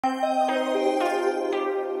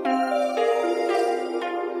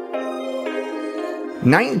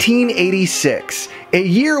1986, a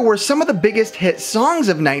year where some of the biggest hit songs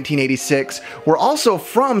of 1986 were also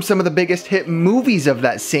from some of the biggest hit movies of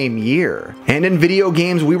that same year. And in video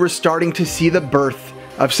games, we were starting to see the birth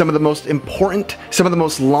of some of the most important, some of the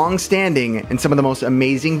most long-standing, and some of the most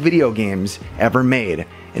amazing video games ever made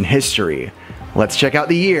in history. Let's check out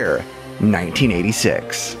the year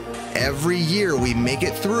 1986. Every year we make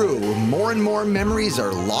it through, more and more memories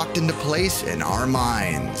are locked into place in our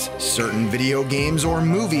minds. Certain video games or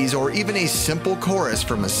movies, or even a simple chorus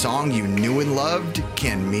from a song you knew and loved,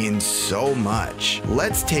 can mean so much.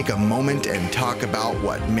 Let's take a moment and talk about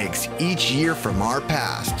what makes each year from our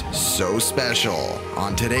past so special.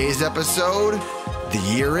 On today's episode, the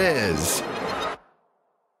year is...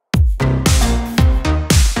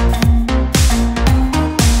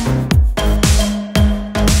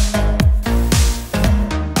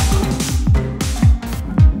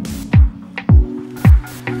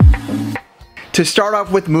 To start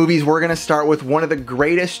off with movies, we're going to start with one of the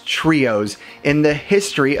greatest trios in the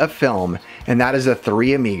history of film, and that is the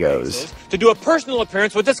Three Amigos. To do a personal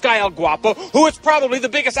appearance with this guy El Guapo, who is probably the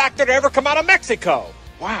biggest actor to ever come out of Mexico.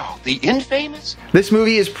 Wow, the infamous? This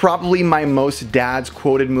movie is probably my most dad's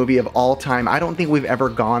quoted movie of all time. I don't think we've ever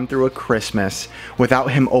gone through a Christmas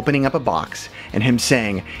without him opening up a box and him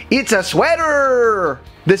saying, "It's a sweater!"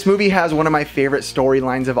 This movie has one of my favorite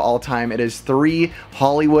storylines of all time. It is three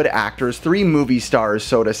Hollywood actors, three movie stars,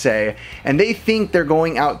 so to say, and they think they're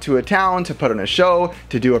going out to a town to put on a show,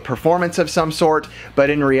 to do a performance of some sort,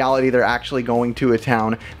 but in reality they're actually going to a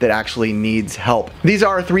town that actually needs help. These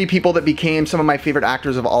are three people that became some of my favorite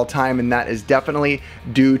actors of all time, and that is definitely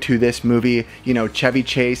due to this movie. You know, Chevy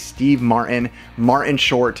Chase, Steve Martin, Martin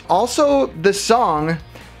Short. Also, the song,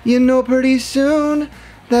 you know, pretty soon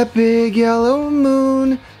that big yellow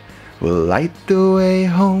moon will light the way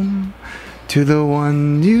home to the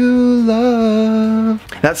one you love.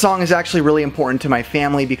 That song is actually really important to my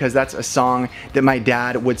family because that's a song that my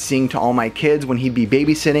dad would sing to all my kids when he'd be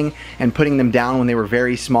babysitting and putting them down when they were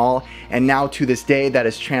very small. And now to this day, that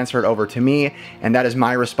is transferred over to me, and that is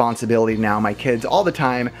my responsibility now, my kids, all the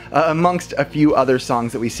time, amongst a few other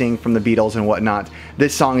songs that we sing from the Beatles and whatnot.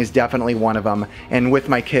 This song is definitely one of them, and with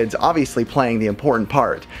my kids obviously playing the important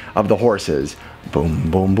part of the horses. Boom,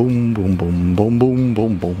 boom, boom, boom, boom, boom, boom,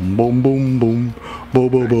 boom, boom, boom, boom, boom, boom, boom,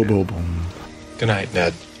 boom, boom, boom. Good night,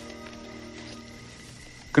 Ned.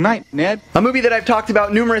 Good night, Ned. A movie that I've talked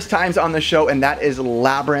about numerous times on the show, and that is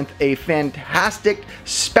Labyrinth, a fantastic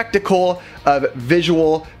spectacle of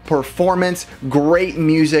visual performance, great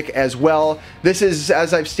music as well. This is,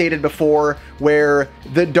 as I've stated before, where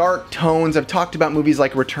the dark tones, I've talked about movies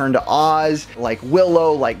like Return to Oz, like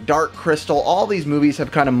Willow, like Dark Crystal, all these movies have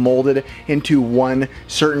kind of molded into one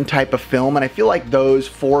certain type of film, and I feel like those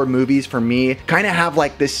four movies for me kind of have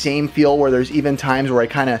like this same feel where there's even times where I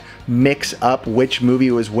kind of mix up which movie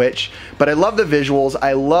was which. But I love the visuals,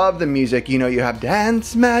 I love the music. You know, you have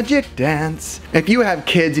Dance Magic Dance. If you have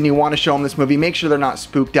kids and you want to show them this movie, make sure they're not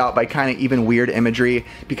spooked out by kind of even weird imagery,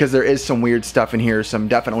 because there is some weird stuff in here, some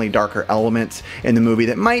definitely darker elements in the movie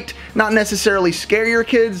that might not necessarily scare your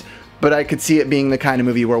kids, but I could see it being the kind of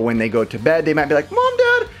movie where when they go to bed, they might be like, "Mom,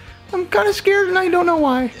 Dad, I'm kind of scared and I don't know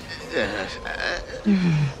why."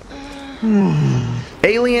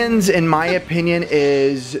 Aliens, in my opinion,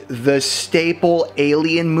 is the staple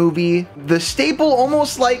alien movie. The staple,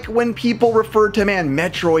 almost like when people refer to, man,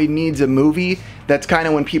 Metroid needs a movie. That's kind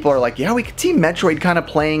of when people are like, yeah, we could see Metroid kind of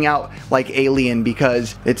playing out like Alien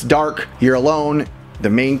because it's dark, you're alone, the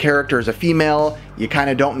main character is a female, you kind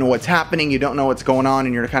of don't know what's happening, you don't know what's going on,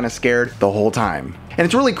 and you're kind of scared the whole time. And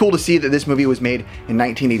it's really cool to see that this movie was made in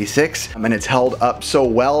 1986 and it's held up so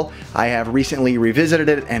well. I have recently revisited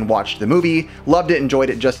it and watched the movie, loved it, enjoyed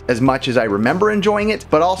it just as much as I remember enjoying it,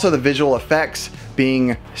 but also the visual effects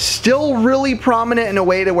being still really prominent in a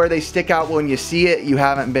way to where they stick out when you see it. You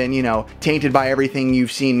haven't been, you know, tainted by everything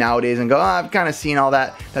you've seen nowadays and go, oh, I've kind of seen all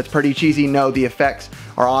that, that's pretty cheesy. No, the effects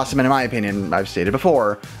are awesome, and in my opinion, I've stated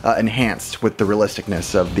before, enhanced with the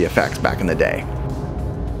realisticness of the effects back in the day.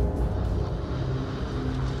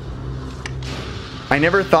 I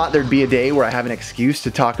never thought there'd be a day where I have an excuse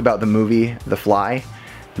to talk about the movie The Fly.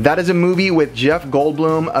 That is a movie with Jeff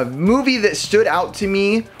Goldblum, a movie that stood out to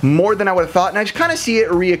me more than I would have thought, and I just kind of see it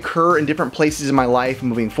reoccur in different places in my life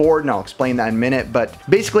moving forward, and I'll explain that in a minute. But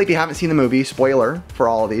basically, if you haven't seen the movie, spoiler for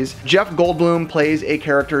all of these, Jeff Goldblum plays a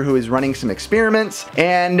character who is running some experiments,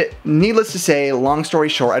 and needless to say, long story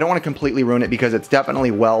short, I don't want to completely ruin it because it's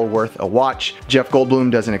definitely well worth a watch. Jeff Goldblum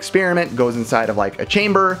does an experiment, goes inside of like a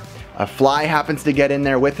chamber, a fly happens to get in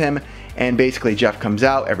there with him, and basically Jeff comes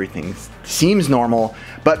out, everything seems normal,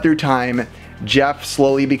 but through time, Jeff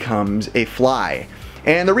slowly becomes a fly.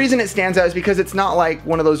 And the reason it stands out is because it's not like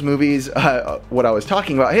one of those movies, what I was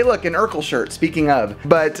talking about. Hey look, an Urkel shirt, speaking of.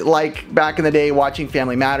 But like back in the day watching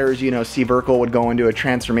Family Matters, you know, Steve Urkel would go into a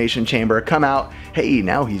transformation chamber, come out, hey,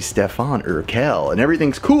 now he's Stefan Urkel, and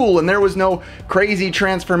everything's cool, and there was no crazy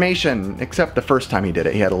transformation, except the first time he did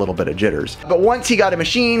it, he had a little bit of jitters. But once he got a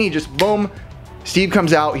machine, he just, boom, Steve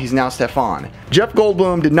comes out, he's now Stefan. Jeff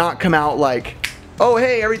Goldblum did not come out like, oh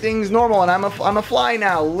hey, everything's normal and I'm a fly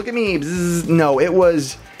now, look at me. Bzzz. No, it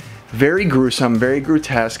was very gruesome, very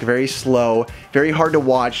grotesque, very slow, very hard to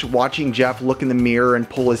watch, watching Jeff look in the mirror and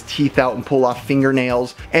pull his teeth out and pull off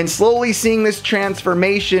fingernails, and slowly seeing this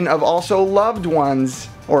transformation of also loved ones,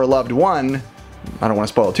 or a loved one, I don't want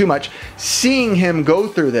to spoil too much, seeing him go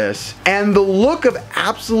through this, and the look of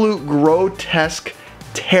absolute grotesque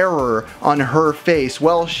terror on her face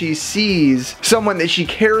while she sees someone that she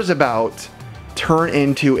cares about turn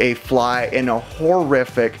into a fly in a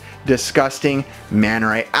horrific, disgusting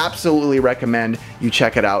manner. I absolutely recommend you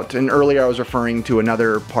check it out. And earlier I was referring to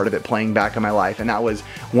another part of it playing back in my life, and that was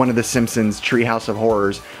one of the Simpsons Treehouse of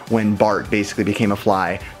Horrors when Bart basically became a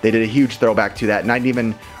fly. They did a huge throwback to that, and I didn't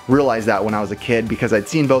even realize that when I was a kid because I'd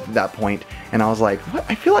seen both at that point, and I was like, what?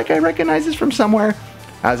 I feel like I recognize this from somewhere.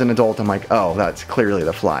 As an adult, I'm like, oh, that's clearly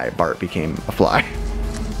the fly. Bart became a fly.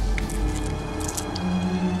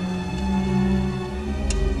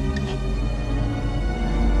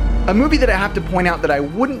 A movie that I have to point out that I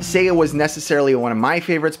wouldn't say it was necessarily one of my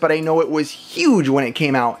favorites, but I know it was huge when it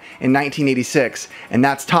came out in 1986, and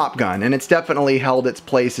that's Top Gun, and it's definitely held its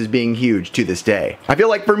place as being huge to this day. I feel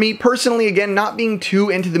like for me personally, again, not being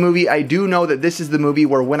too into the movie, I do know that this is the movie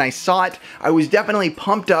where when I saw it, I was definitely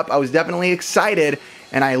pumped up, I was definitely excited,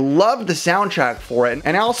 and I loved the soundtrack for it.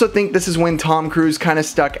 And I also think this is when Tom Cruise kind of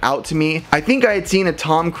stuck out to me. I think I had seen a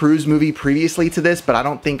Tom Cruise movie previously to this, but I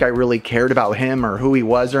don't think I really cared about him or who he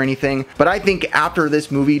was or anything. But I think after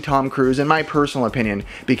this movie, Tom Cruise, in my personal opinion,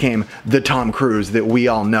 became the Tom Cruise that we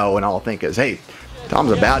all know and all think is, hey,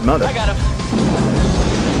 Tom's a bad mother. I got him.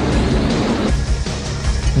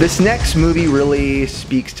 This next movie really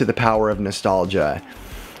speaks to the power of nostalgia.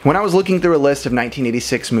 When I was looking through a list of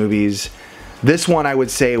 1986 movies, this one I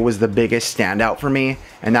would say was the biggest standout for me,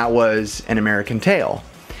 and that was An American Tail.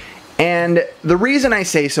 And the reason I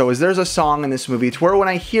say so is there's a song in this movie to where when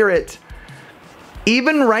I hear it,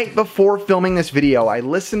 even right before filming this video, I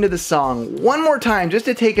listened to the song one more time just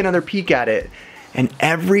to take another peek at it, and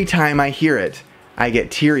every time I hear it, I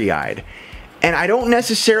get teary-eyed. And I don't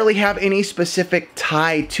necessarily have any specific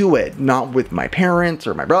tie to it, not with my parents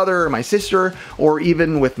or my brother or my sister, or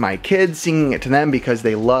even with my kids singing it to them because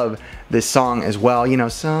they love this song as well. You know,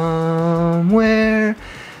 somewhere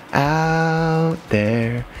out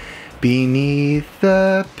there beneath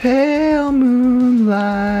the pale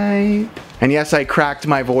moonlight. And yes, I cracked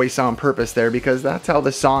my voice on purpose there because that's how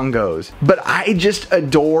the song goes. But I just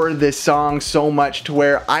adore this song so much to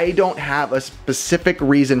where I don't have a specific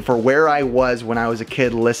reason for where I was when I was a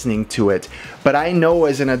kid listening to it. But I know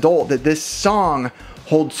as an adult that this song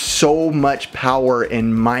holds so much power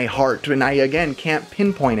in my heart. And I, again, can't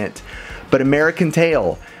pinpoint it. But American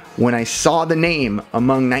Tail, when I saw the name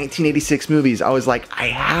among 1986 movies, I was like, I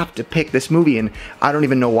have to pick this movie. And I don't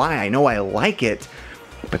even know why. I know I like it.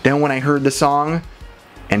 But then when I heard the song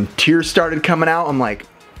and tears started coming out, I'm like,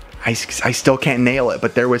 I still can't nail it,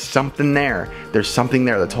 but there was something there. There's something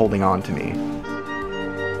there that's holding on to me.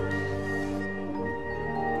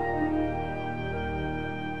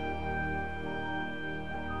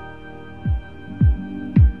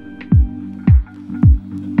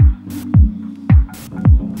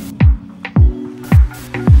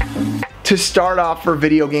 To start off for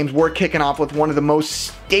video games, we're kicking off with one of the most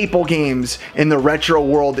staple games in the retro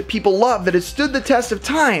world that people love, that has stood the test of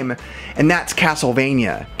time, and that's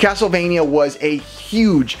Castlevania. Castlevania was a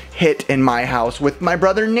huge hit in my house, with my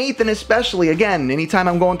brother Nathan especially. Again, anytime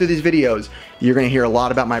I'm going through these videos, you're gonna hear a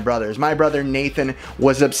lot about my brothers. My brother Nathan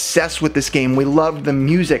was obsessed with this game. We loved the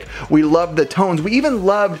music, we loved the tones, we even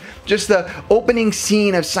loved just the opening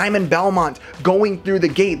scene of Simon Belmont going through the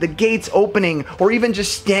gate, the gates opening, or even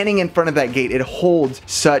just standing in front of that gate. It holds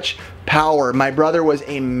such power. My brother was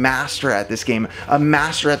a master at this game, a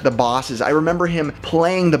master at the bosses. I remember him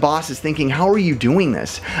playing the bosses thinking, how are you doing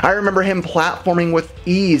this? I remember him platforming with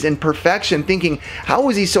ease and perfection thinking, how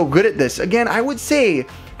is he so good at this? Again, I would say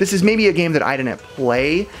this is maybe a game that I didn't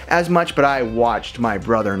play as much, but I watched my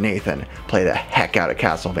brother Nathan play the heck out of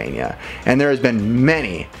Castlevania. And there has been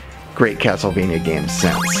many great Castlevania games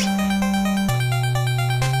since.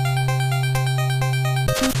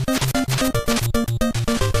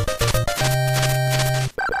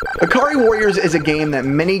 Ikari Warriors is a game that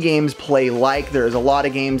many games play like. There's a lot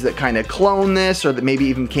of games that kind of clone this or that maybe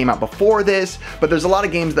even came out before this, but there's a lot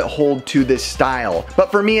of games that hold to this style.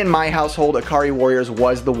 But for me in my household, Ikari Warriors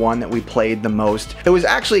was the one that we played the most. It was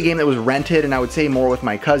actually a game that was rented, and I would say more with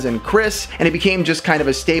my cousin Chris, and it became just kind of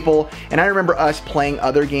a staple. And I remember us playing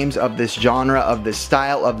other games of this genre, of this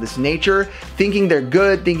style, of this nature, thinking they're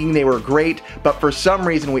good, thinking they were great, but for some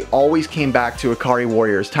reason we always came back to Ikari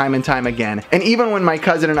Warriors time and time again. And even when my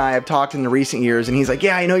cousin and I have talked in the recent years and he's like,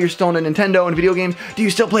 yeah, I know you're still into Nintendo and video games, do you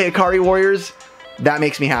still play Ikari Warriors? That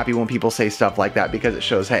makes me happy when people say stuff like that, because it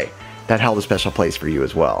shows, hey, that held a special place for you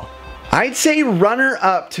as well. I'd say runner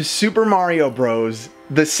up to Super Mario Bros.,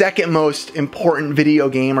 the second most important video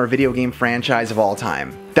game or video game franchise of all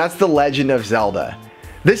time. That's The Legend of Zelda.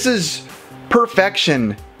 This is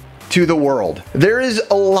perfection to the world. There is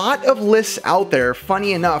a lot of lists out there,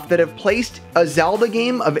 funny enough, that have placed a Zelda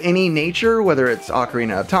game of any nature, whether it's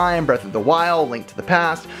Ocarina of Time, Breath of the Wild, Link to the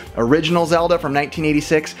Past, original Zelda from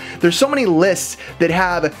 1986. There's so many lists that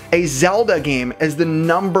have a Zelda game as the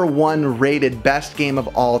 #1 rated best game of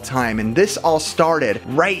all time. And this all started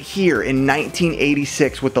right here in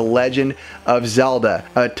 1986 with The Legend of Zelda,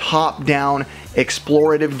 a top-down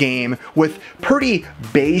explorative game with pretty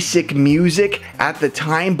basic music at the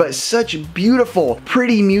time, but such beautiful,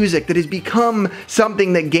 pretty music that has become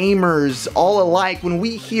something that gamers all alike, when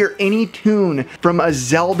we hear any tune from a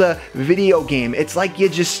Zelda video game, it's like you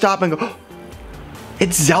just stop and go, oh,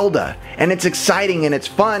 it's Zelda, and it's exciting and it's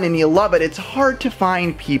fun and you love it. It's hard to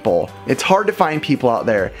find people. It's hard to find people out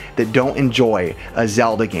there that don't enjoy a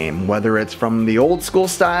Zelda game, whether it's from the old school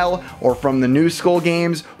style or from the new school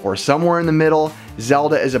games or somewhere in the middle.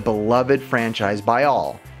 Zelda is a beloved franchise by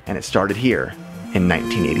all, and it started here in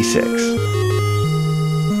 1986.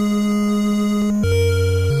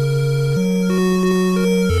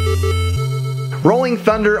 Rolling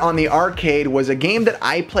Thunder on the arcade was a game that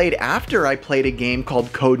I played after I played a game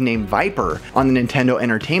called Codename Viper on the Nintendo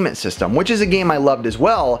Entertainment System, which is a game I loved as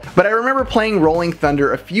well. But I remember playing Rolling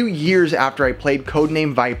Thunder a few years after I played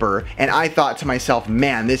Codename Viper, and I thought to myself,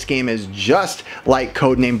 man, this game is just like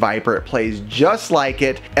Codename Viper. It plays just like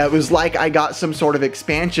it. It was like I got some sort of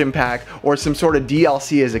expansion pack or some sort of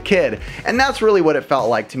DLC as a kid. And that's really what it felt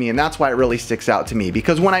like to me, and that's why it really sticks out to me,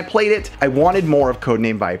 because when I played it, I wanted more of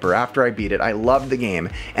Codename Viper. After I beat it, I loved the game.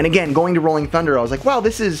 And again, going to Rolling Thunder, I was like, wow,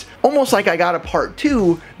 this is almost like I got a part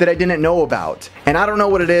 2 that I didn't know about. And I don't know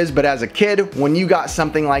what it is, but as a kid, when you got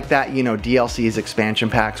something like that, you know, DLCs, expansion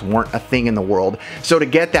packs weren't a thing in the world. So to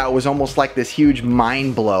get that was almost like this huge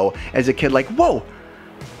mind blow as a kid, like, whoa,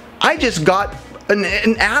 I just got an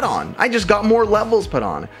add-on. I just got more levels put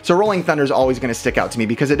on. So Rolling Thunder is always going to stick out to me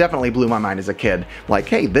because it definitely blew my mind as a kid. Like,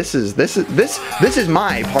 hey, this is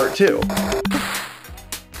my part 2.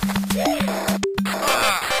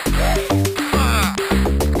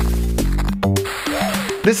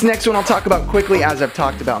 This next one I'll talk about quickly, as I've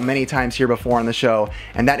talked about many times here before on the show,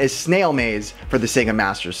 and that is Snail Maze for the Sega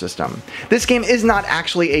Master System. This game is not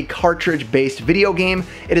actually a cartridge-based video game.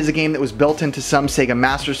 It is a game that was built into some Sega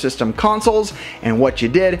Master System consoles, and what you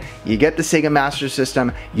did, you get the Sega Master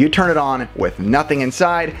System, you turn it on with nothing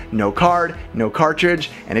inside, no card, no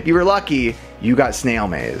cartridge, and if you were lucky, you got Snail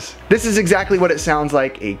Maze. This is exactly what it sounds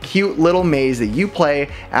like, a cute little maze that you play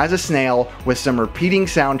as a snail with some repeating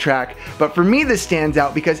soundtrack. But for me, this stands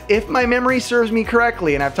out because if my memory serves me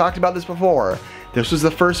correctly, and I've talked about this before, this was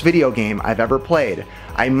the first video game I've ever played.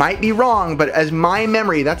 I might be wrong, but as my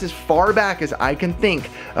memory, that's as far back as I can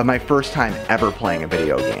think of my first time ever playing a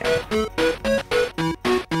video game.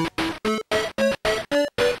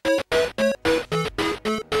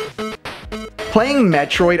 Playing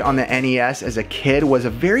Metroid on the NES as a kid was a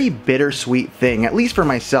very bittersweet thing, at least for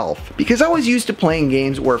myself, because I was used to playing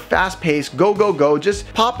games where fast-paced, go, go, go,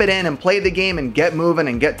 just pop it in and play the game and get moving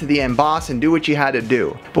and get to the end boss and do what you had to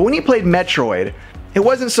do. But when you played Metroid, it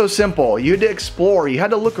wasn't so simple. You had to explore, you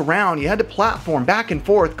had to look around, you had to platform back and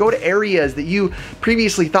forth, go to areas that you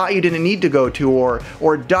previously thought you didn't need to go to,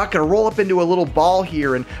 or duck or roll up into a little ball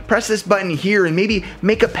here and press this button here and maybe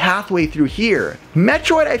make a pathway through here.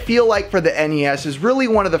 Metroid, I feel like for the NES, is really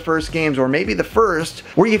one of the first games, or maybe the first,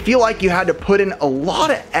 where you feel like you had to put in a lot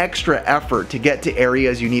of extra effort to get to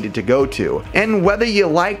areas you needed to go to. And whether you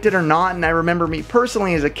liked it or not, and I remember me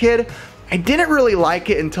personally as a kid, I didn't really like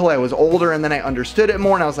it until I was older, and then I understood it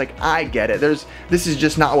more and I was like, I get it. This is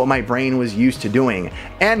just not what my brain was used to doing.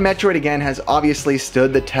 And Metroid again has obviously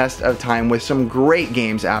stood the test of time with some great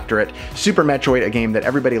games after it. Super Metroid, a game that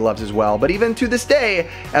everybody loves as well, but even to this day,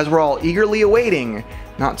 as we're all eagerly awaiting,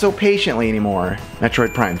 not so patiently anymore,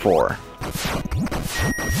 Metroid Prime 4.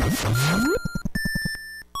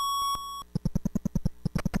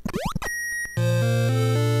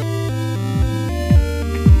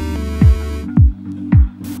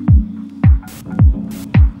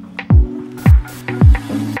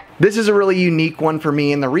 This is a really unique one for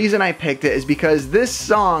me, and the reason I picked it is because this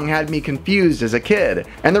song had me confused as a kid.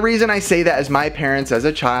 And the reason I say that is my parents as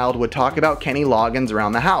a child would talk about Kenny Loggins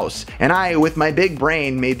around the house, and I, with my big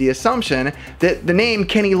brain, made the assumption that the name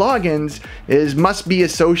Kenny Loggins must be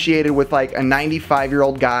associated with like a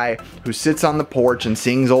 95-year-old guy who sits on the porch and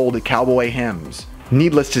sings old cowboy hymns.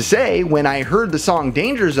 Needless to say, when I heard the song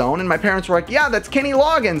Danger Zone and my parents were like, yeah, that's Kenny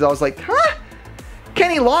Loggins, I was like, huh?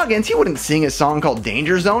 Kenny Loggins, he wouldn't sing a song called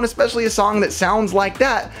Danger Zone, especially a song that sounds like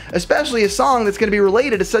that, especially a song that's going to be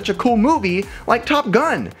related to such a cool movie like Top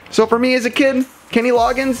Gun. So for me as a kid, Kenny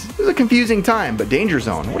Loggins, it was a confusing time, but Danger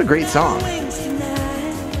Zone, what a great song.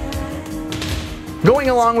 Going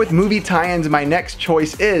along with movie tie-ins, my next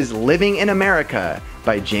choice is Living in America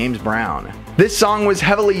by James Brown. This song was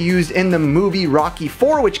heavily used in the movie Rocky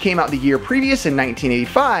IV, which came out the year previous in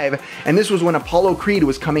 1985, and this was when Apollo Creed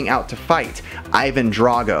was coming out to fight Ivan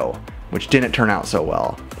Drago, which didn't turn out so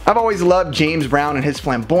well. I've always loved James Brown and his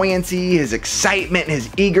flamboyancy, his excitement, his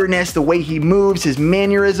eagerness, the way he moves, his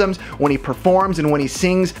mannerisms when he performs and when he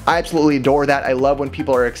sings. I absolutely adore that. I love when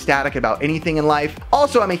people are ecstatic about anything in life.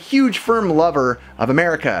 Also, I'm a huge firm lover of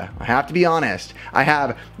America. I have to be honest. I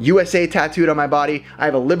have USA tattooed on my body. I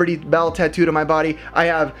have a Liberty Bell tattooed on my body. I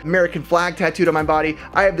have American flag tattooed on my body.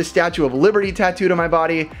 I have the Statue of Liberty tattooed on my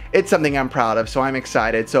body. It's something I'm proud of, so I'm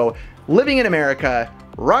excited. So, Living in America,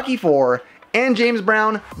 Rocky IV, and James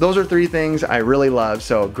Brown, those are three things I really love,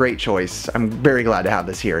 so great choice. I'm very glad to have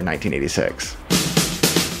this here in 1986.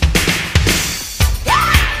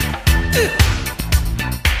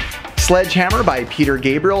 Sledgehammer by Peter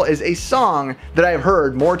Gabriel is a song that I've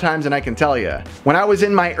heard more times than I can tell you. When I was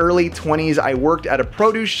in my early 20s, I worked at a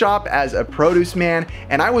produce shop as a produce man,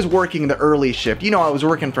 and I was working the early shift. You know, I was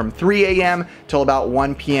working from 3 a.m. till about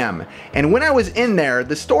 1 p.m. And when I was in there,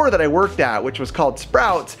 the store that I worked at, which was called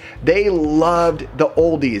Sprouts, they loved the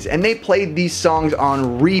oldies, and they played these songs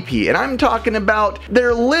on repeat. And I'm talking about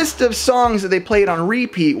their list of songs that they played on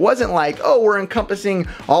repeat wasn't like, oh, we're encompassing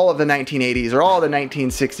all of the 1980s or all the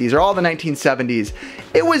 1960s or all the 1970s.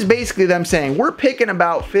 It was basically them saying, we're picking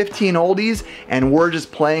about 15 oldies and we're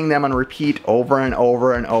just playing them on repeat over and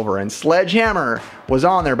over and over. And Sledgehammer was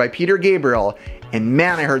on there by Peter Gabriel, and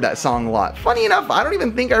man, I heard that song a lot. Funny enough, I don't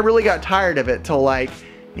even think I really got tired of it till like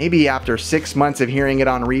maybe after 6 months of hearing it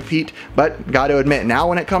on repeat, but gotta admit, now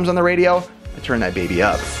when it comes on the radio, I turn that baby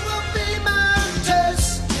up.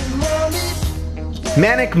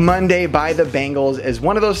 Manic Monday by the Bangles is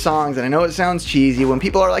one of those songs, and I know it sounds cheesy when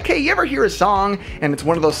people are like, hey, you ever hear a song and it's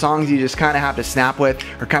one of those songs you just kind of have to snap with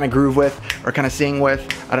or kind of groove with or kind of sing with.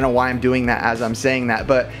 I don't know why I'm doing that as I'm saying that,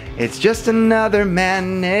 but it's just another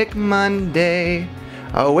Manic Monday.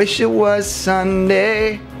 I wish it was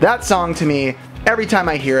Sunday. That song to me, every time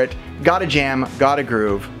I hear it, gotta jam, gotta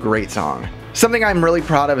groove, great song. Something I'm really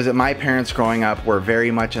proud of is that my parents growing up were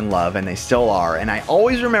very much in love, and they still are, and I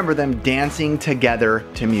always remember them dancing together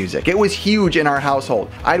to music. It was huge in our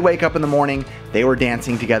household. I'd wake up in the morning, they were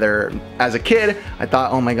dancing together. As a kid, I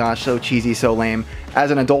thought, oh my gosh, so cheesy, so lame.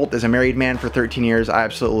 As an adult, as a married man for 13 years, I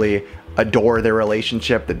absolutely adore their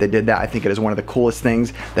relationship that they did that. I think it is one of the coolest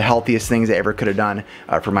things, the healthiest things they ever could have done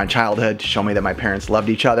for my childhood, to show me that my parents loved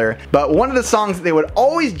each other. But one of the songs that they would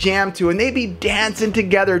always jam to and they'd be dancing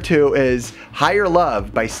together to is Higher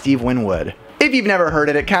Love by Steve Winwood. If you've never heard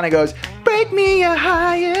it, it kind of goes, break me a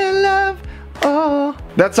higher love, oh.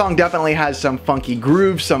 That song definitely has some funky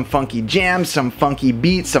grooves, some funky jams, some funky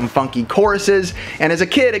beats, some funky choruses, and as a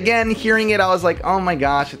kid, again, hearing it, I was like, oh my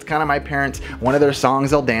gosh, it's kind of my parents, one of their songs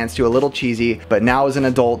they'll dance to, a little cheesy, but now as an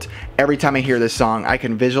adult, every time I hear this song, I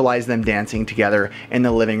can visualize them dancing together in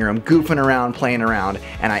the living room, goofing around, playing around,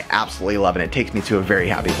 and I absolutely love it. It takes me to a very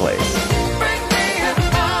happy place.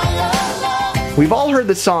 We've all heard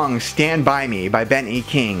the song Stand By Me by Ben E.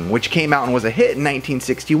 King, which came out and was a hit in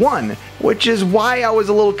 1961, which is why I was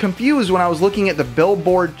a little confused when I was looking at the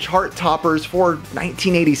Billboard chart toppers for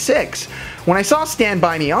 1986. When I saw Stand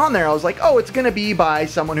By Me on there, I was like, oh, it's gonna be by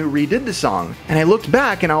someone who redid the song. And I looked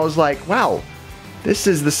back and I was like, wow, this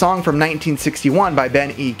is the song from 1961 by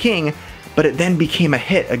Ben E. King, but it then became a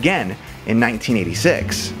hit again in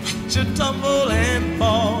 1986. Should tumble and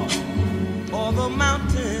fall for the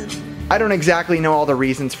mountain. I don't exactly know all the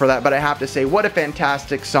reasons for that, but I have to say, what a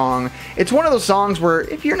fantastic song. It's one of those songs where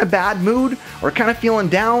if you're in a bad mood or kind of feeling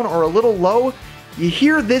down or a little low, you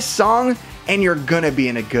hear this song and you're gonna be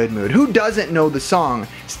in a good mood. Who doesn't know the song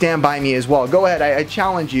Stand By Me as well? Go ahead, I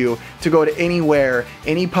challenge you to go to anywhere,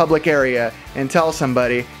 any public area, and tell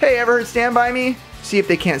somebody, hey, ever heard Stand By Me? See if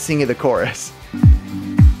they can't sing you the chorus.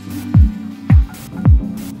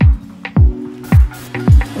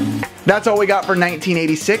 That's all we got for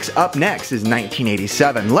 1986. Up next is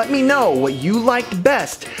 1987. Let me know what you liked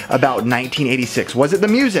best about 1986. Was it the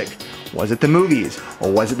music? Was it the movies?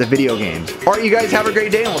 Or was it the video games? Alright, you guys have a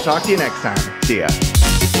great day and we'll talk to you next time. See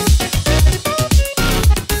ya.